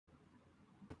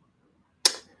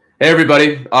Hey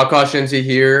everybody, Akash Inti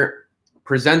here,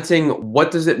 presenting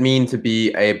what does it mean to be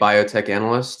a biotech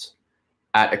analyst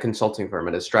at a consulting firm,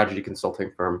 at a strategy consulting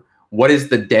firm. What is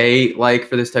the day like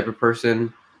for this type of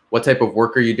person? What type of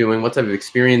work are you doing? What type of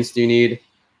experience do you need?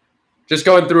 Just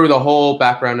going through the whole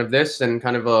background of this and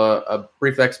kind of a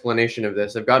brief explanation of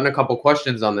this. I've gotten a couple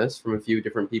questions on this from a few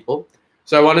different people.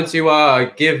 So I wanted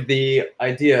to give the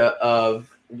idea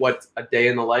of what a day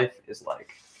in the life is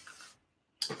like.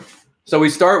 So we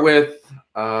start with,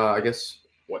 I guess,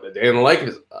 what a day in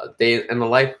the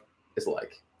life is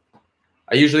like.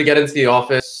 I usually get into the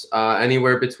office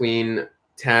anywhere between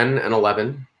 10 and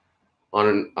 11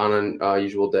 on an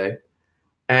usual day,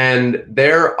 and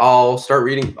there I'll start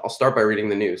by reading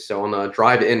the news. So on the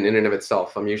drive in and of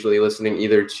itself, I'm usually listening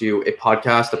either to a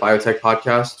podcast, a biotech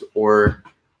podcast, or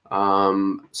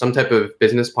some type of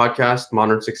business podcast.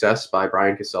 Modern Success by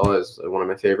Brian Casella is one of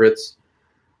my favorites.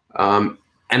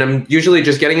 And I'm usually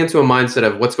just getting into a mindset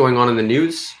of what's going on in the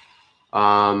news,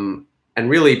 and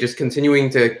really just continuing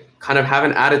to kind of have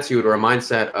an attitude or a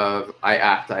mindset of I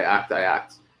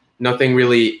act. Nothing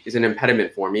really is an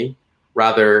impediment for me.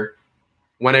 Rather,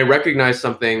 when I recognize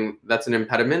something that's an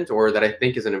impediment or that I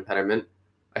think is an impediment,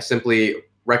 I simply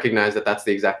recognize that that's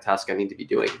the exact task I need to be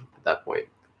doing at that point.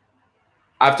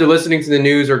 After listening to the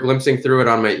news or glimpsing through it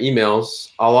on my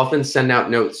emails, I'll often send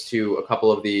out notes to a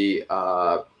couple of the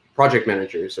project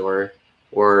managers or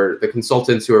the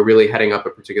consultants who are really heading up a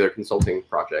particular consulting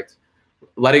project,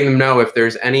 letting them know if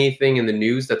there's anything in the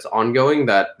news that's ongoing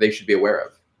that they should be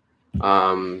aware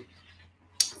of.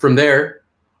 From there,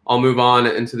 I'll move on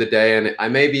into the day, and I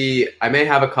may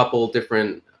have a couple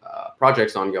different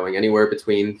projects ongoing, anywhere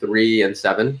between 3 and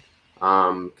 7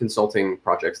 consulting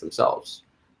projects themselves.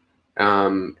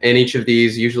 And each of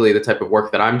these, usually the type of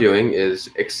work that I'm doing is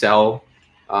Excel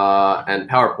and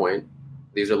PowerPoint.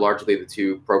 These are largely the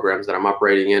two programs that I'm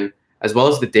operating in, as well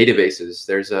as the databases.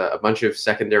 There's a bunch of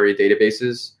secondary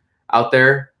databases out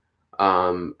there,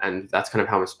 and that's kind of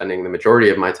how I'm spending the majority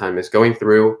of my time, is going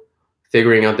through,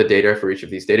 figuring out the data for each of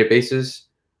these databases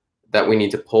that we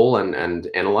need to pull and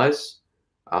analyze.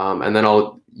 And then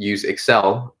I'll use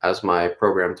Excel as my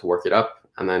program to work it up.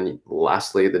 And then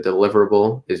lastly, the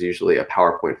deliverable is usually a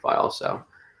PowerPoint file. So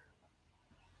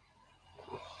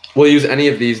we'll use any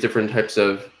of these different types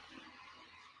of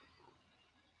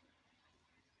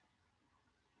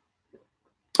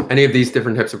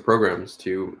programs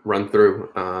to run through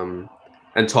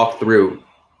and talk through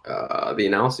the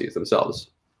analyses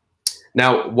themselves.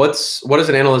 Now, what does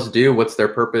an analyst do? What's their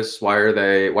purpose? Why are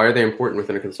they important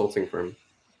within a consulting firm?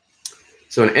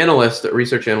 So an analyst, a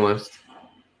research analyst,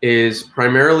 is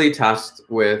primarily tasked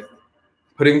with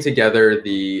putting together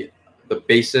the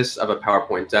basis of a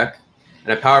PowerPoint deck.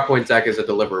 And a PowerPoint deck is a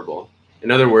deliverable.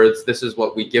 In other words, this is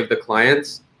what we give the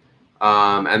clients.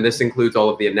 And this includes all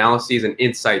of the analyses and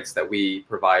insights that we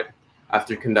provide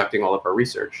after conducting all of our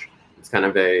research. It's kind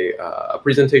of a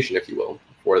presentation, if you will,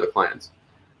 for the clients.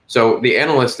 So the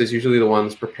analyst is usually the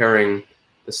ones preparing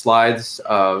the slides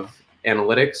of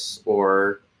analytics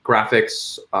or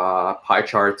graphics, pie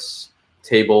charts,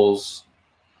 tables,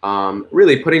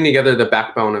 really putting together the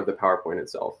backbone of the PowerPoint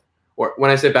itself. Or when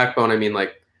I say backbone, I mean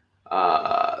like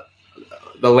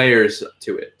the layers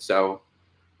to it. So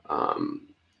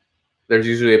there's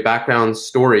usually a background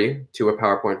story to a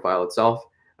PowerPoint file itself.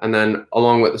 And then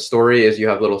along with the story is you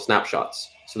have little snapshots.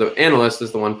 So the analyst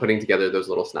is the one putting together those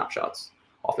little snapshots,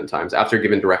 oftentimes after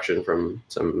given direction from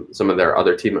some of their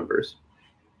other team members.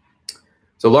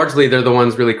 So largely they're the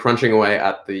ones really crunching away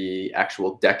at the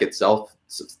actual deck itself.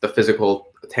 So it's the physical,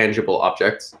 tangible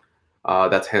objects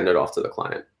that's handed off to the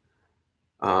client.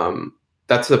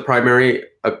 That's the primary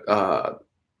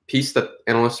piece that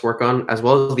analysts work on, as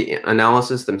well as the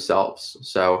analysis themselves.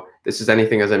 So this is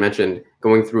anything, as I mentioned,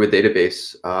 going through a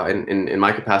database. In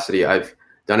my capacity, I've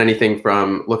done anything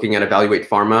from looking at Evaluate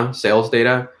Pharma sales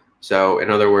data. So in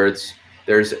other words,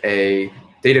 there's a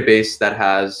database that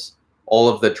has all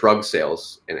of the drug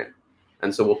sales in it.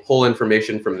 And so we'll pull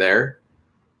information from there,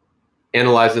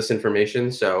 analyze this information.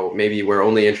 So maybe we're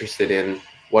only interested in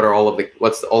what are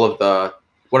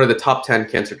the top 10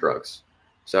 cancer drugs.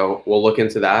 So we'll look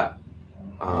into that.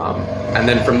 And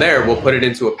then from there, we'll put it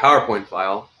into a PowerPoint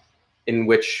file in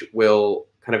which we'll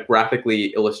kind of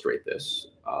graphically illustrate this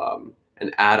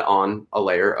and add on a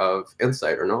layer of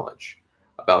insight or knowledge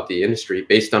about the industry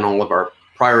based on all of our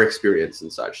prior experience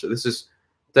and such. So this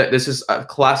is a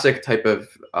classic type of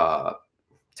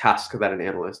task that an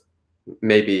analyst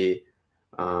may be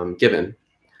given.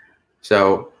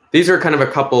 So these are kind of a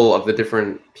couple of the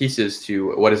different pieces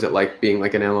to what is it like being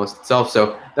like an analyst itself.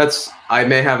 So I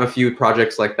may have a few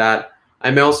projects like that.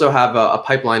 I may also have a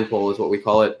pipeline pull, is what we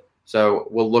call it, So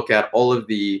we'll look at all of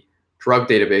the drug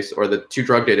database, or the 2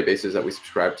 drug databases that we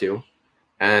subscribe to,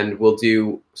 and we'll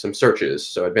do some searches,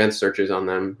 so advanced searches on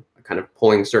them, kind of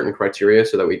pulling certain criteria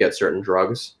so that we get certain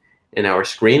drugs in our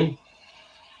screen.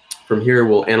 From here,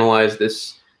 we'll analyze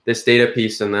this data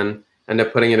piece and then end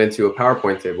up putting it into a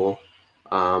PowerPoint table,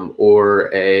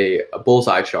 or a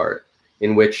bullseye chart,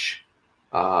 in which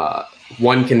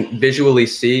one can visually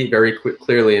see very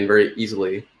clearly and very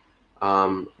easily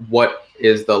what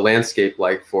is the landscape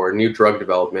like for new drug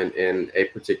development in a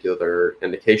particular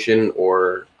indication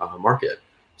or market.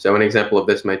 So an example of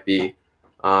this might be,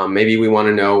 maybe we want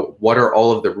to know what are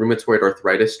all of the rheumatoid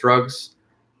arthritis drugs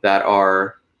that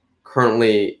are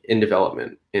currently in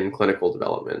development, in clinical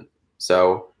development.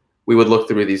 So we would look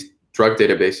through these drug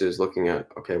databases looking at,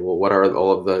 okay, well, what are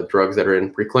all of the drugs that are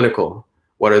in preclinical?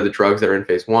 What are the drugs that are in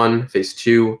phase 1, phase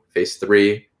 2, phase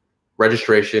 3,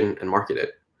 registration, and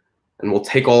marketed? And we'll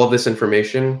take all of this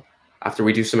information after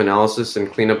we do some analysis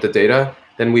and clean up the data.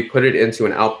 Then we put it into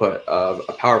an output of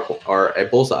a PowerPoint or a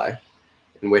bullseye,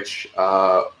 in which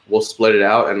we'll split it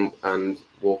out and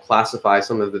we'll classify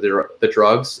some of the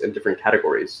drugs in different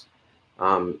categories,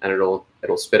 and it'll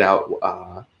spit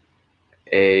out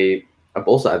a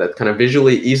bullseye that kind of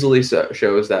visually easily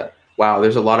shows that, wow,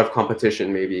 there's a lot of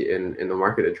competition maybe in the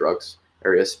marketed drugs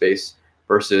area space,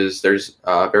 versus there's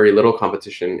very little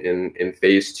competition in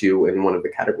phase 2 in one of the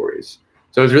categories.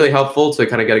 So it's really helpful to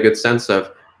kind of get a good sense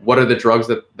of what are the drugs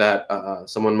that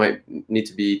someone might need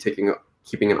to be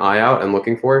keeping an eye out and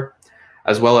looking for,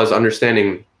 as well as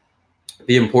understanding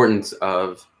the importance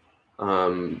of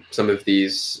some of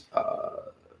these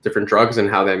different drugs and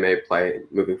how they may play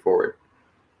moving forward.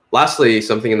 Lastly,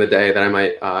 something in the day that I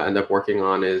might end up working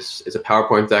on is a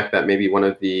PowerPoint deck that maybe one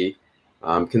of the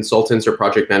consultants or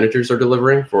project managers are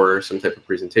delivering for some type of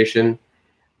presentation.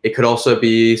 It could also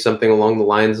be something along the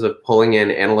lines of pulling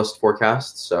in analyst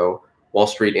forecasts. So Wall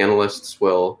Street analysts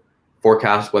will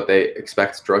forecast what they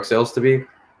expect drug sales to be,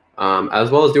 as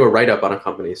well as do a write-up on a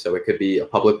company. So it could be a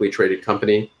publicly traded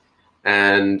company,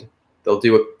 and they'll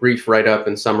do a brief write-up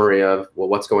and summary of, well,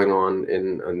 what's going on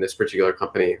in this particular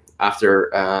company after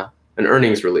an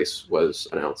earnings release was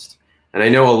announced. And I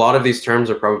know a lot of these terms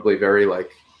are probably very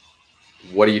like,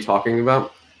 what are you talking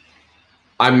about?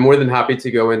 I'm more than happy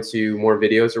to go into more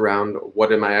videos around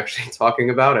what am I actually talking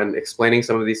about and explaining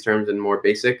some of these terms in more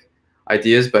basic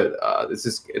ideas, but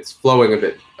it's flowing a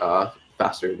bit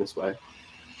faster this way.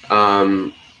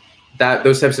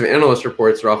 Those types of analyst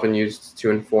reports are often used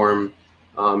to inform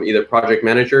either project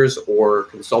managers or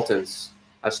consultants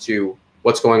as to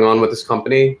what's going on with this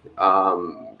company.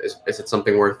 Is it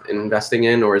something worth investing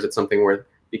in, or is it something worth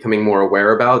becoming more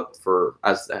aware about, for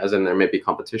as in there may be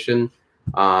competition,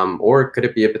 or could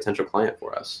it be a potential client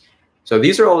for us? So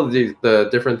these are all of the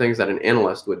different things that an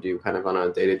analyst would do kind of on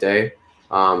a day-to-day.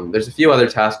 There's a few other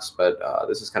tasks, but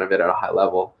this is kind of it at a high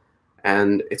level.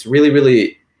 And it's really,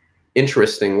 really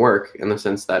interesting work in the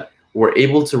sense that we're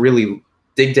able to really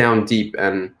dig down deep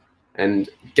and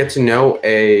get to know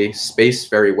a space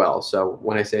very well. So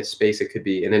when I say space, it could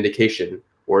be an indication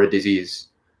or a disease.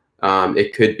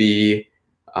 It could be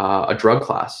a drug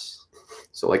class.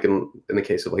 So like in the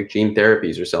case of like gene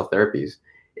therapies or cell therapies,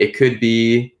 it could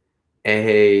be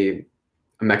a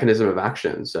mechanism of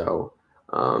action. So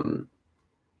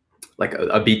like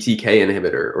a BTK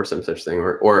inhibitor or some such thing,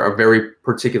 or a very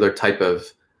particular type of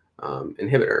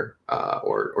inhibitor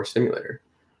or stimulator.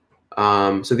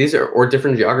 So these are, or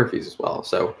different geographies as well.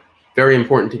 So very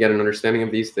important to get an understanding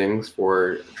of these things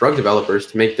for drug developers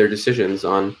to make their decisions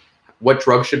on what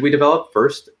drug should we develop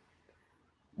first,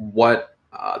 what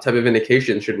type of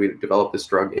indication should we develop this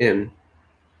drug in,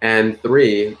 and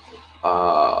 3,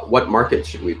 what market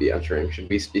should we be entering? Should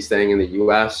we be staying in the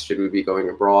US? Should we be going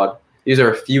abroad? These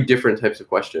are a few different types of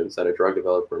questions that a drug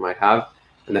developer might have,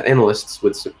 and that analysts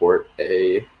would support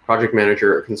a project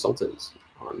manager or consultant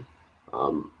on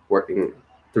working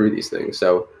through these things.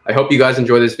 So I hope you guys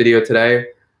enjoy this video today.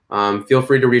 Feel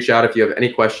free to reach out if you have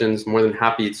any questions. More than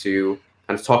happy to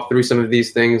kind of talk through some of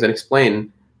these things and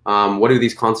explain what do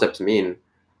these concepts mean.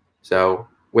 So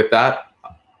with that,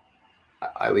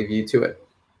 I leave you to it.